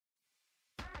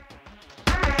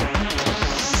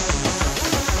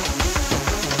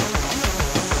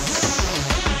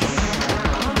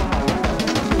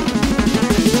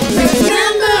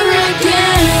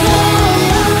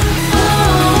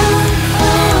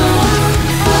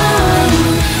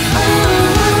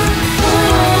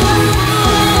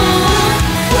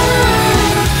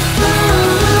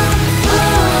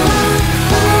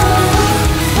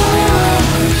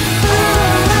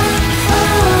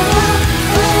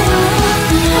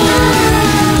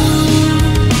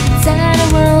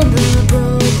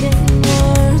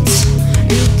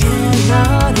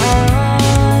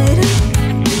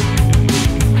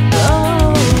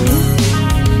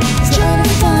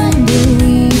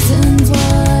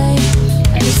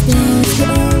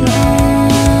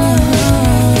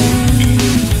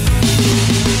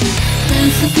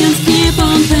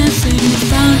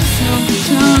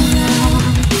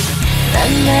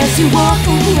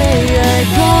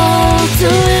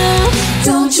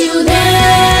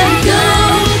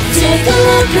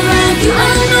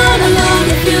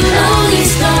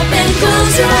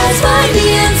your eyes, find the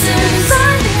answers.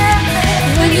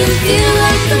 When you feel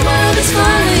like the world is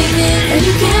falling in and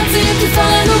you can't seem to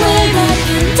find a way back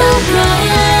in, don't cry.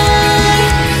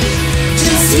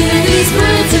 Just hear these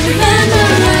words and remember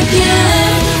again.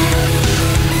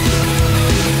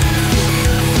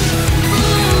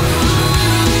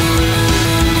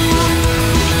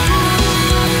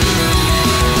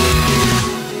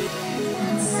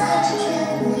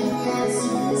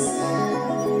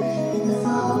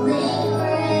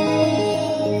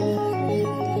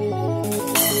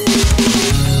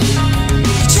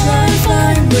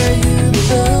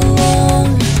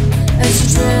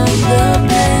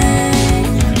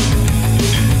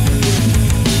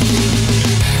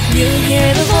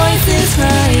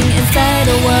 Inside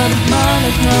a world of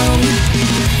monochrome,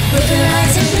 with her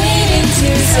eyes are bleeding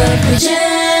tears of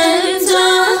magenta.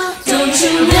 Don't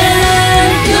you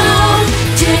let go.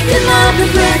 Take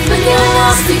another breath when you're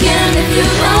lost again. If you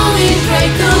only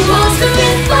break the walls to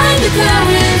find the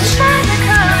courage.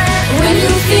 When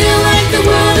you feel like the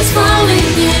world is falling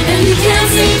in and you can't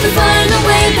seem to find a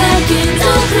way back in,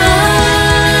 don't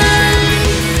cry.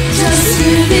 Just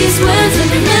hear these words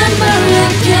and remember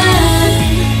again.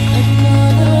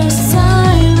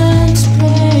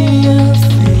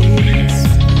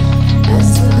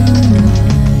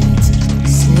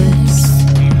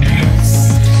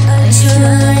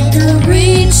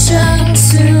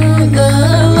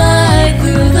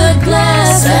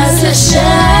 As a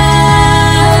shadow,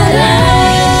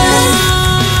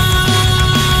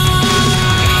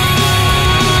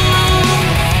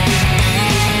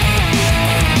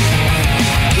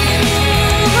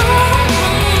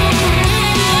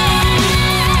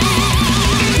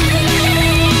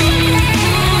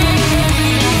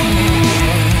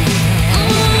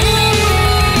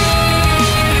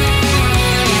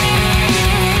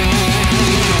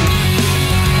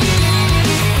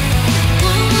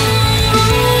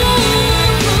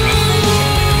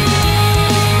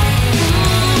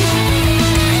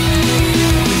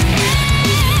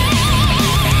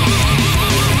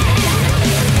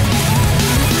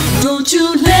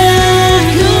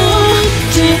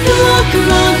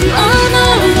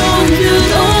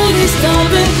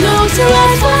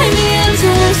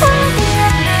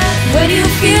 when you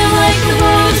feel like the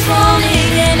world's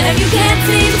falling in and you can't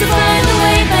seem to find a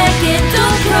way back in,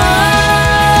 don't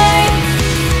cry.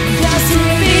 Just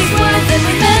hear these words and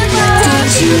remember.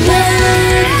 Don't you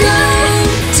let go.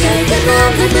 Take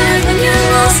another breath when you're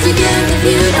lost again. If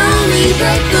you'd only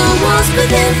break the walls, but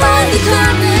then find the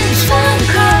courage.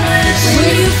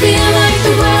 When you feel like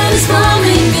the world is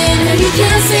falling in and you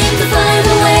can't seem to find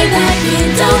a way back in,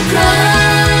 don't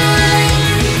cry.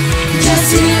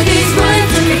 Just hear